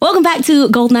back to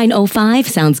Gold 905.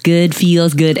 Sounds good,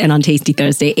 feels good, and on Tasty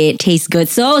Thursday, it tastes good.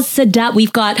 So, sedap.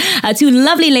 We've got two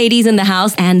lovely ladies in the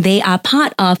house, and they are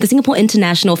part of the Singapore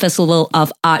International Festival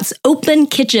of Arts Open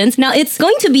Kitchens. Now, it's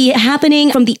going to be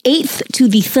happening from the 8th to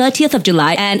the 30th of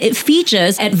July, and it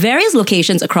features at various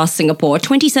locations across Singapore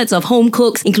 20 sets of home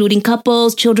cooks, including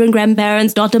couples, children,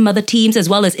 grandparents, daughter-mother teams, as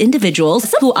well as individuals,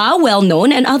 some who are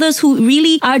well-known and others who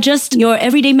really are just your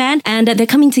everyday man, and they're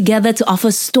coming together to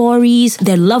offer stories,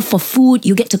 their love for food.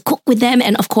 You get to cook with them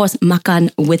and, of course, makan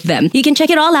with them. You can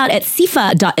check it all out at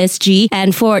sifa.sg,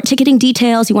 and for ticketing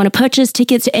details, you want to purchase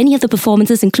tickets to any of the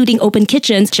performances, including Open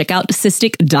Kitchens, check out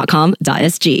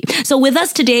sistik.com.sg. So with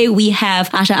us today, we have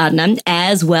Asha Adnan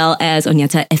as well as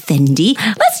Oniatta Effendi.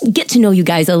 Let's get to know you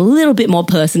guys a little bit more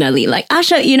personally. Like,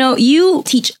 Asha, you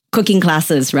teach cooking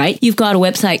classes, right? You've got a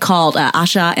website called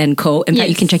Asha & Co. In fact,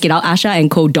 you can check it out,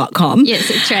 ashaandco.com. Yes,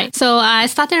 that's right. So I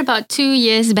started about 2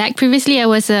 years back. Previously, I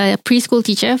was a preschool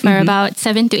teacher for about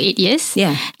 7 to 8 years.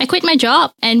 Yeah. I quit my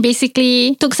job and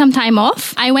basically took some time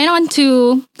off. I went on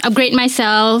to upgrade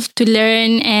myself, to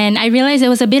learn, and I realized there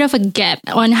was a bit of a gap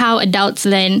on how adults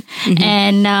learn.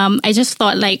 And I just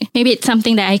thought like maybe it's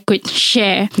something that I could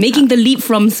share. Making the leap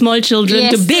from small children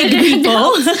to big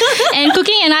people. And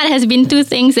cooking and art has been two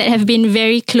things that have been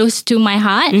very close to my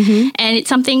heart. And it's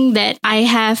something that I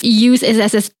have used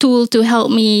as a tool to help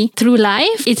me through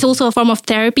life. It's also a form of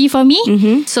therapy for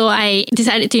me. So I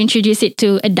decided to introduce it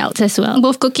to adults as well.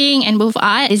 Both cooking and both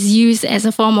art is used as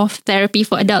a form of therapy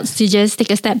for adults to just take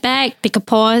a step back, take a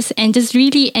pause, and just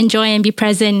really enjoy and be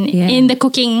present in the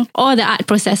cooking or the art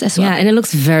process as well. Yeah, and it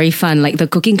looks very fun. Like the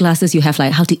cooking classes, you have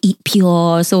like how to eat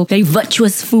pure, so very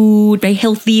virtuous food, very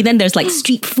healthy. Then there's like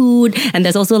street food, and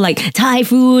there's also like Thai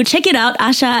food. Check it out,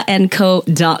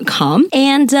 ashaandco.com.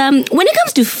 And when it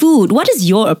comes to food, what is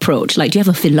your approach? Like, do you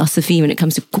have a philosophy when it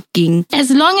comes to cooking?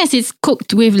 As long as it's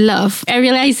cooked with love. I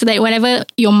realize that whatever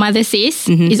your mother says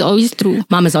is always true.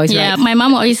 Mom is always right. Yeah, my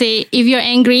mom always say, if you're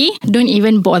angry, don't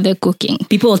even bother cooking.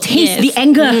 People will taste the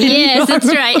anger. Yes, that's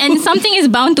right. And something is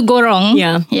bound to go wrong.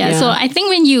 Yeah. So I think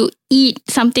when you eat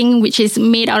something which is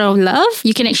made out of love,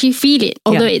 you can actually feel it.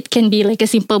 Although it can be like a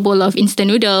simple bowl of instant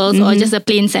noodles or just a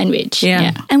plain sandwich.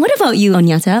 Yeah. And what about you,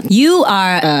 Oniatta? You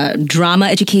are a drama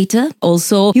educator.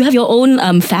 Also, you have your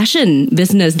own fashion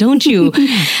business, don't you?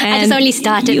 I just only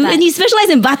started. And you specialize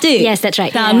in batik. Yes, that's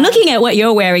right. Now, I'm looking at what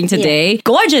you're wearing today.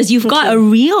 Gorgeous. You've got a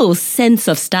real sense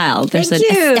of style. There's an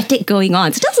aesthetic going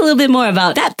on. So tell us a little bit more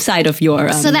about that side of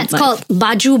your So that's life. called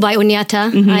Baju by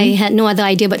Oniatta. I had no other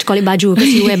idea but to call it Baju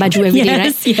because you wear Baju every day,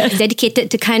 right? Yes. It's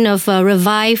dedicated to kind of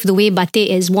revive the way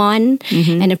batik is worn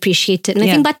and appreciated. And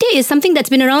I think batik is something that's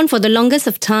been around for the longest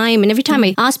of time. And every time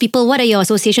I ask people, what are your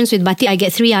associations with batik? I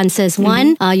get three answers.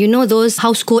 One, those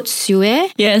house coats you wear.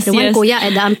 Yes, the one koyak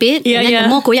at the armpit. And then the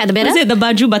more koyak, the better. Is it the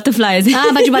baju butterfly? Is it?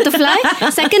 Baju butterfly.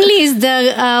 Secondly is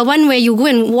the one where you go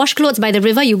and wash clothes by the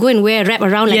river. You go and wrap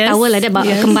around like towel like that,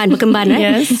 berkemban, right?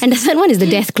 Yes. And the third one is the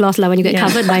death cloth, when you get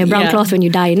covered by a brown cloth when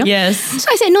you die, Yes. So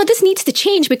I said, no, this needs to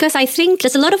change because I think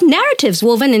there's a lot of narratives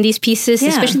woven in these pieces,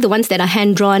 especially the ones that are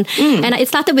hand-drawn. And it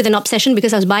started with an obsession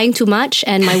because I was buying too much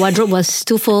and my wardrobe was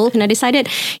too full. And I decided,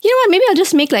 you know what, maybe I'll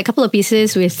just make like a couple of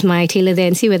pieces with my tailor there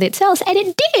and see whether it sells. And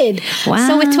it did. Wow.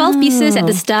 So with 12 pieces at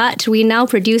the start, we now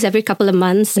produce every couple of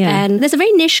months. And there's a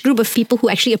very niche group of people who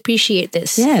actually appreciate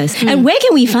this. Yes. And where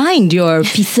can we find your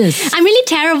pieces? I'm really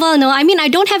terrible. No, I mean, I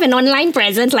don't have an online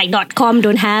presence like .com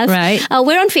don't have. Right.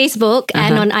 We're on Facebook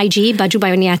and on IG, Baju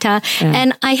by Oniatta.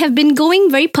 And I have been going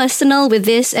very personal with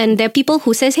this. And there are people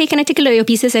who says, hey, can I take a look at your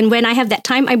pieces? And when I have that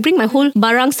time, I bring my whole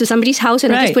barangs to somebody's house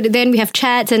and I just put it there and we have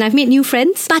chats and I've made new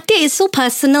friends. Batik is so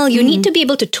personal. You need to be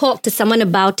able to talk to someone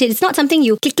about it. It's not something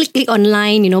you click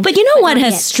online, But you know what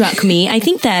has struck me? I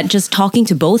think that just talking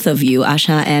to both of you,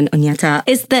 Asha and Oniatta,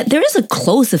 is that there is a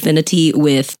close affinity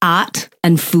with art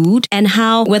and food, and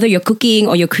how whether you're cooking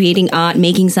or you're creating art,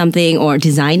 making something or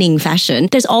designing fashion,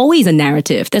 there's always a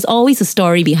narrative. There's always a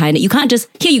story behind it. You can't just,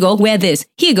 here you go, wear this,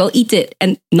 here you go, eat it,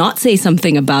 and not say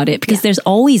something about it, because there's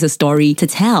always a story to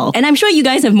tell. And I'm sure you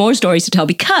guys have more stories to tell,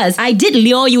 because I did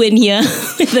lure you in here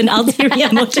with an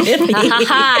ulterior motive. And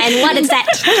what is that?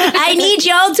 I need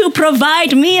y'all to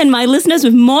provide me and my listeners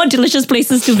with more delicious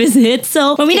places to visit.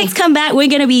 So when we next come back, we're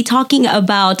going to be talking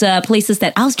about places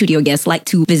that our studio guests like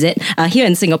to visit here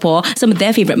in Singapore, some of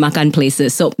their favorite makan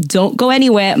places. So don't go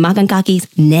anywhere. Makan Kakis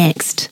next.